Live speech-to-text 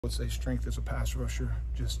I would say strength as a pass rusher,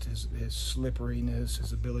 just his slipperiness,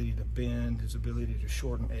 his ability to bend, his ability to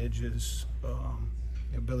shorten edges,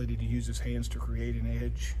 the ability to use his hands to create an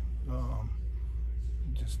edge.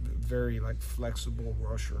 Just very flexible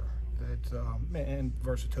rusher that and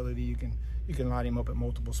versatility. You can line him up at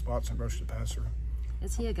multiple spots and rush the passer.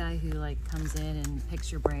 Is he a guy who comes in and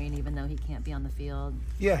picks your brain even though he can't be on the field?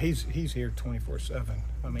 Yeah, he's here 24/7.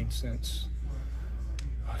 I mean, since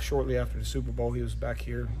shortly after the Super Bowl, he was back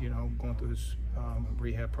here, going through his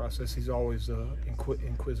rehab process. He's always an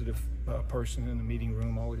inquisitive person in the meeting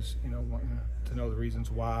room, always, wanting to know the reasons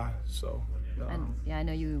why. So, and yeah, I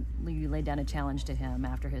know you laid down a challenge to him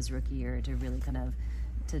after his rookie year to really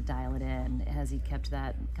to dial it in. Has he kept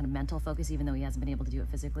that kind of mental focus, even though he hasn't been able to do it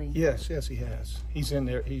physically? Yes, he has. He's in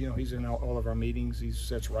there. He's in all of our meetings. He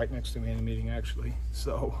sits right next to me in the meeting, actually.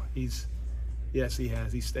 So yes, he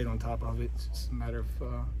has. He's stayed on top of it. It's just a matter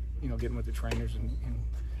of getting with the trainers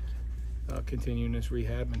and continuing this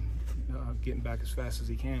rehab and getting back as fast as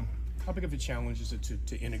he can. How big of a challenge is it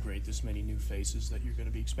to integrate this many new faces that you're going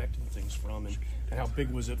to be expecting things from, and how big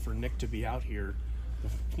was it for Nick to be out here,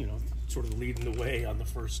 sort of leading the way on the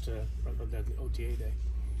first that OTA day?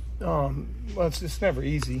 Well, it's never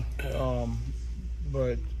easy,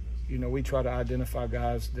 but we try to identify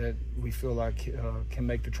guys that we feel like can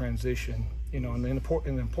make the transition. And the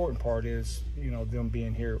important part is them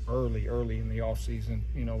being here early in the off season.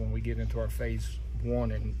 When we get into our phase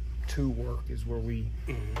 1 and 2 work is where we,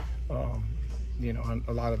 a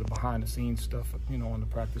lot of the behind the scenes stuff, on the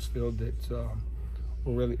practice field that.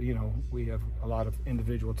 We're really, we have a lot of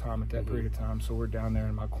individual time at that period of time, so we're down there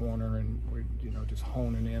in my corner and we're, just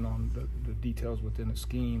honing in on the details within the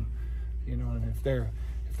scheme, and if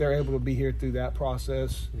they're able to be here through that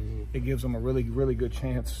process, it gives them a really, really good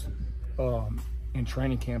chance in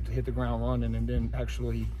training camp to hit the ground running and then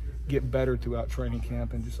actually get better throughout training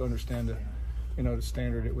camp and just understand the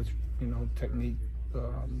standard at which, technique,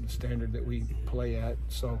 the standard that we play at.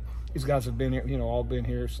 So these guys have been here, all been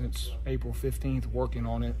here since April 15th working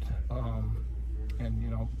on it,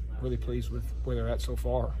 and really pleased with where they're at so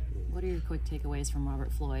far. What are your quick takeaways from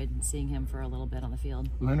Robert Floyd and seeing him for a little bit on the field?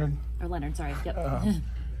 Leonard, sorry. Yep.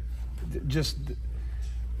 Just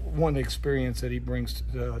one experience that he brings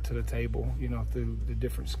to the table, through the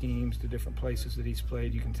different schemes, the different places that he's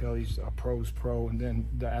played. You can tell he's a pro's pro, and then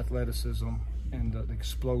the athleticism and the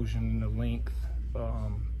explosion and the length.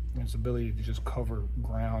 His ability to just cover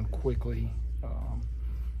ground quickly,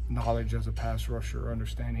 knowledge as a pass rusher,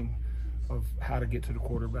 understanding of how to get to the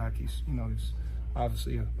quarterback. He's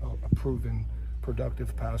obviously a proven,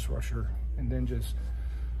 productive pass rusher, and then just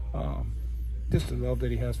the love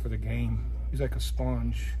that he has for the game. He's like a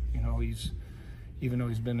sponge. Even though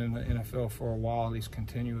he's been in the NFL for a while, he's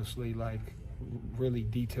continuously really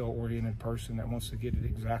detail-oriented person that wants to get it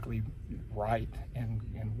exactly right and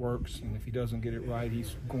works. And if he doesn't get it right,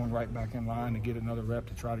 he's going right back in line to get another rep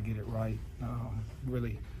to try to get it right.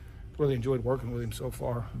 Really enjoyed working with him so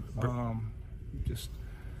far. But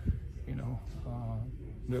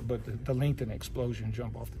the length and explosion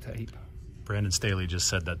jump off the tape. Brandon Staley just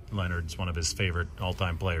said that Leonard's one of his favorite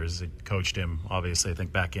all-time players. He coached him, obviously, I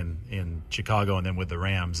think back in Chicago and then with the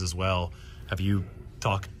Rams as well. Have you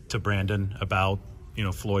talked to Brandon about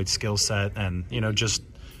Floyd's skill set and just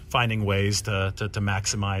finding ways to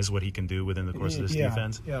maximize what he can do within the course of this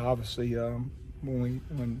defense? Yeah, obviously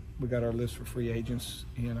when we got our list for free agents,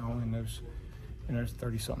 and there's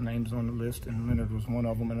 30-something names on the list, and Leonard was one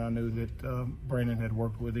of them, and I knew that Brandon had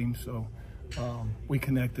worked with him, so we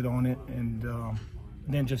connected on it, and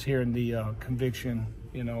then just hearing the conviction,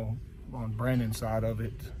 on Brandon's side of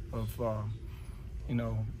it, of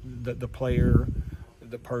the player,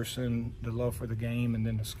 the person, the love for the game, and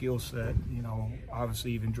then the skill set,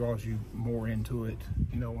 obviously even draws you more into it,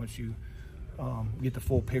 once you get the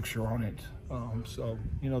full picture on it. So,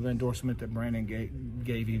 the endorsement that Brandon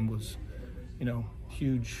gave him was,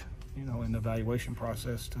 huge, in the evaluation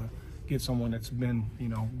process to get someone that's been,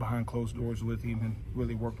 behind closed doors with him and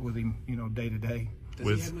really worked with him, day to day.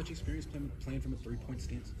 Does he have much experience playing from a three-point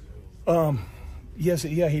stance? Yes,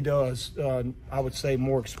 he does. I would say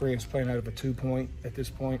more experience playing out of a 2-point at this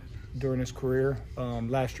point during his career.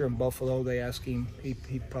 Last year in Buffalo, they asked him,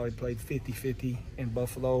 he probably played 50-50 in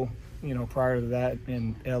Buffalo. Prior to that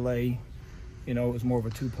in LA, it was more of a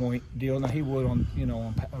 2-point deal. Now he would on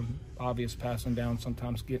obvious passing down,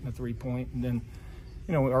 sometimes getting a 3-point. And then,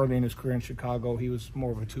 early in his career in Chicago, he was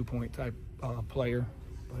more of a 2-point type player.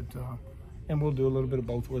 But and we'll do a little bit of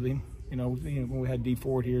both with him. When we had D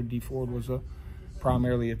Ford here, D Ford was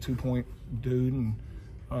primarily a 2-point dude, and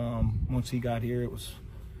once he got here, it was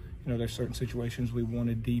you know, there's certain situations we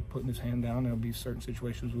wanted Deep putting his hand down. There'll be certain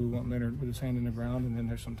situations we want Leonard with his hand in the ground, and then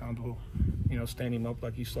there's sometimes we'll, you know, stand him up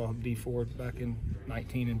like you saw D Ford back in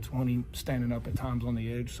 19 and 20, standing up at times on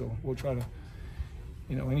the edge. So we'll try to,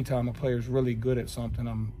 you know, anytime a player's really good at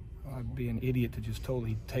something, I'd be an idiot to just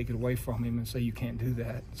totally take it away from him and say you can't do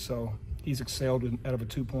that. So he's excelled out of a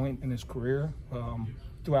 2-point in his career.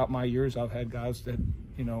 Throughout my years, I've had guys that,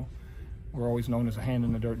 you know, were always known as a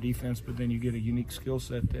hand-in-the-dirt defense, but then you get a unique skill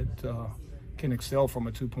set that can excel from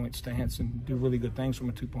a 2-point stance and do really good things from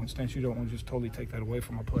a 2-point stance. You don't want to just totally take that away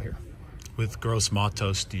from a player. With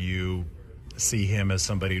Gross-Matos, do you see him as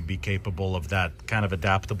somebody who'd be capable of that kind of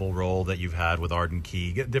adaptable role that you've had with Arden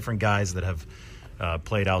Key? Different guys that have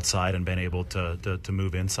played outside and been able to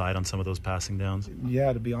move inside on some of those passing downs?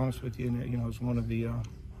 Yeah, to be honest with you, you know, it's one of the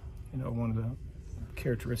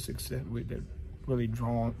characteristics that really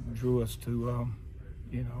drew us to,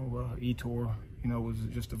 Yetur, you know, was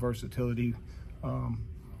just the versatility.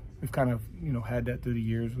 We've kind of, you know, had that through the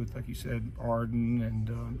years with, like you said, Arden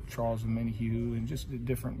and Charles and Menahue and just the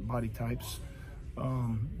different body types.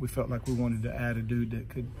 We felt like we wanted to add a dude that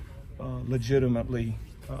could legitimately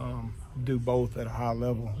do both at a high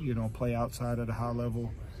level, you know, play outside at a high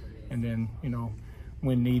level, and then, you know,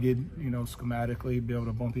 when needed, you know, schematically be able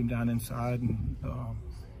to bump him down inside and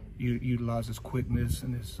utilize his quickness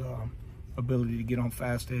and his ability to get on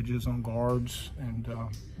fast edges on guards and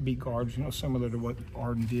beat guards, you know, similar to what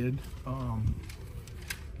Arden did.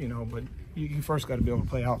 You know, but you first got to be able to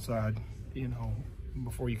play outside, you know,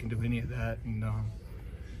 before you can do any of that. And,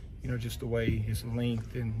 you know, just the way his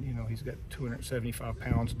length and, you know, he's got 275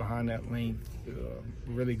 pounds behind that length,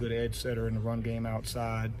 really good edge setter in the run game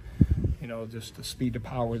outside. You know, just the speed to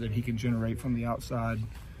power that he can generate from the outside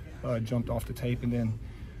jumped off the tape. And then,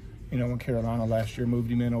 you know, when Carolina last year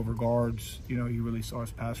moved him in over guards, you know, you really saw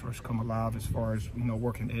his pass rush come alive as far as, you know,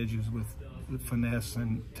 working edges with finesse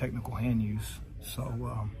and technical hand use. So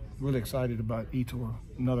really excited about Yetur,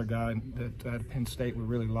 another guy that at Penn State we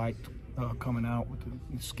really liked coming out with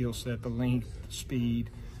the skill set, the length, the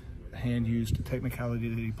speed, the hand use, the technicality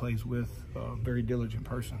that he plays with. Very diligent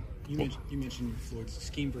person. You mentioned Floyd's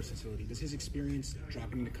scheme versatility. Does his experience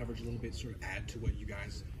dropping into coverage a little bit sort of add to what you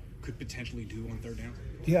guys could potentially do on third down?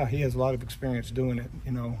 Yeah, he has a lot of experience doing it.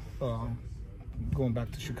 You know, going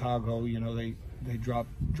back to Chicago, you know, they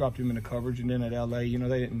dropped him into coverage, and then at LA, you know,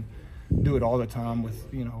 they didn't do it all the time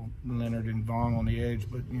with, you know, Leonard and Vaughn on the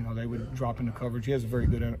edge, but, you know, they would drop into coverage. He has a very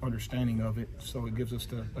good understanding of it, so it gives us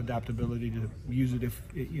the adaptability to use it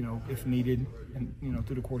if needed, and, you know,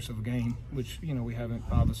 through the course of a game, which, you know, we haven't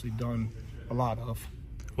obviously done a lot of.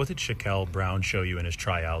 What did Shaquille Brown show you in his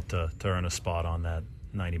tryout to earn a spot on that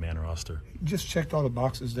 90-man roster? Just checked all the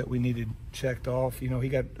boxes that we needed checked off. You know, he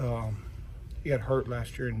got hurt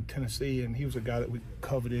last year in Tennessee, and he was a guy that we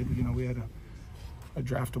coveted. You know, we had a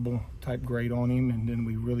draftable type grade on him, and then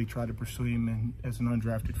we really tried to pursue him as an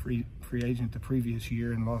undrafted free agent the previous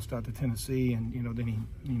year and lost out to Tennessee. And, you know, then he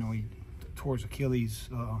tore his Achilles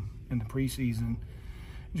in the preseason.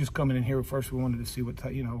 Just coming in here, first we wanted to see what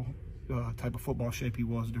type of football shape he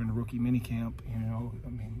was during the rookie minicamp. You know, I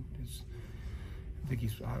mean, I think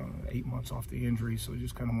he's, 8 months off the injury, so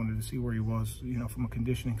just kind of wanted to see where he was, you know, from a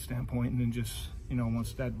conditioning standpoint, and then just, you know,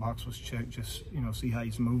 once that box was checked, just, you know, see how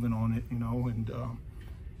he's moving on it, you know, and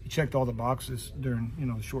he checked all the boxes during, you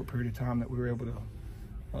know, the short period of time that we were able to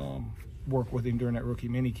work with him during that rookie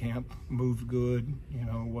mini camp. Moved good, you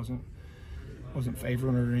know, wasn't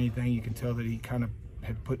favoring it or anything. You can tell that he kind of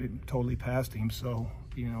had put it totally past him. So,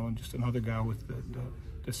 you know, and just another guy with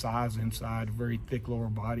the size inside, very thick lower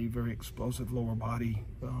body, very explosive lower body.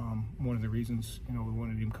 One of the reasons, you know, we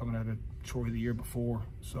wanted him coming out of Troy the year before.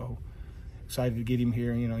 So excited to get him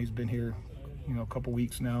here. You know, he's been here, you know, a couple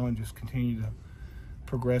weeks now, and just continue to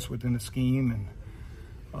progress within the scheme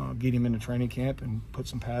and get him into training camp and put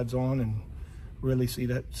some pads on and really see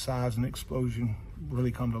that size and explosion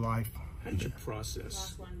really come to life. How did you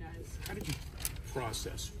process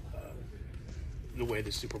the way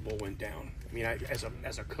the Super Bowl went down? I mean,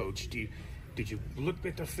 as a coach, did you look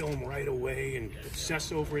at the film right away and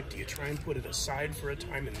obsess over it? Do you try and put it aside for a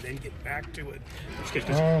time and then get back to it?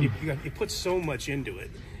 Because you put so much into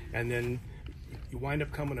it, and then you wind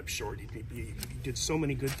up coming up short. You did so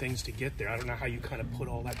many good things to get there. I don't know how you kind of put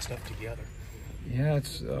all that stuff together. Yeah,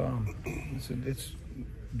 it's a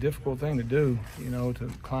difficult thing to do, you know, to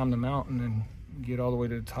climb the mountain and get all the way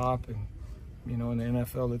to the top. And, you know, in the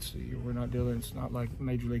NFL, it's not like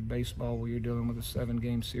Major League Baseball where you're dealing with a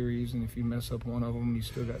 7-game series, and if you mess up one of them, you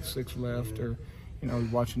still got 6 left. Or, you know,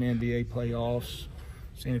 watching the NBA playoffs,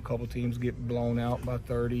 seeing a couple teams get blown out by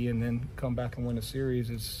 30 and then come back and win a series,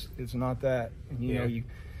 it's not that. And, you know,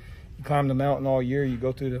 climb the mountain all year. You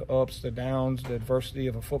go through the ups, the downs, the adversity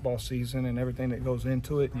of a football season, and everything that goes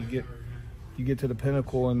into it. And you get to the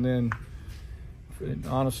pinnacle, and then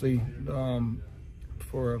honestly,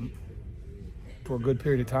 for a good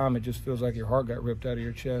period of time, it just feels like your heart got ripped out of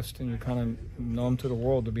your chest, and you're kind of numb to the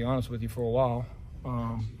world, to be honest with you, for a while.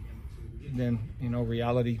 Then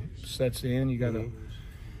reality sets in. You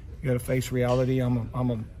gotta face reality. I'm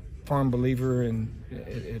a firm believer in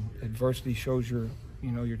adversity shows your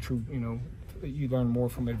true, you learn more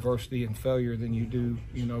from adversity and failure than you do,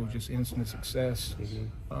 just instant success.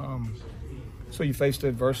 So you face the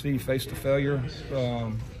adversity, you face the failure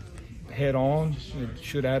head on. It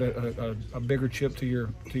should add a bigger chip to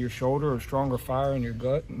your shoulder, a stronger fire in your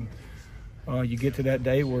gut, and you get to that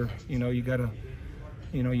day where you gotta,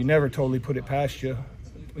 you never totally put it past you.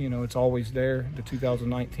 It's always there. The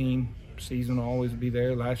 2019 season will always be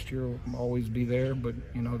there. Last year will always be there. But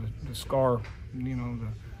the scar,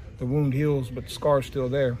 the wound heals, but the scar's still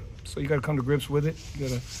there. So you got to come to grips with it. You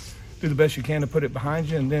got to do the best you can to put it behind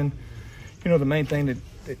you. And then, the main thing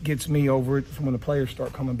that gets me over it is when the players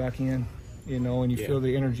start coming back in. And you feel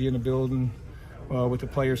the energy in the building with the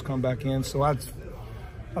players come back in. So I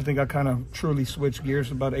think I kind of truly switched gears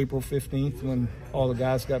about April 15th when all the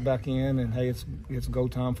guys got back in, and hey, it's go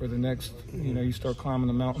time for the next. You start climbing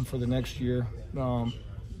the mountain for the next year.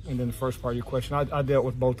 And then the first part of your question, I dealt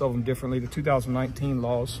with both of them differently. The 2019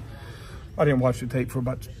 loss, I didn't watch the tape for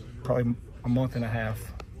about probably a month and a half.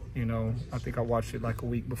 I think I watched it like a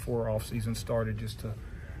week before off season started just to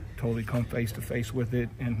totally come face to face with it.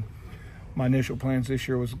 And my initial plans this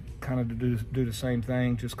year was kind of to do the same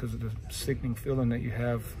thing, just because of the sickening feeling that you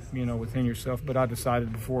have, within yourself. But I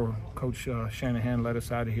decided before Coach Shanahan let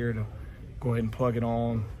us out of here to go ahead and plug it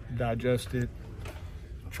on, digest it,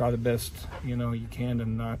 try the best, you can,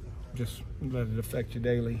 and not just let it affect you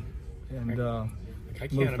daily. And I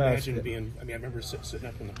can't imagine being. I remember sitting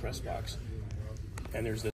up in the press box, and there's this.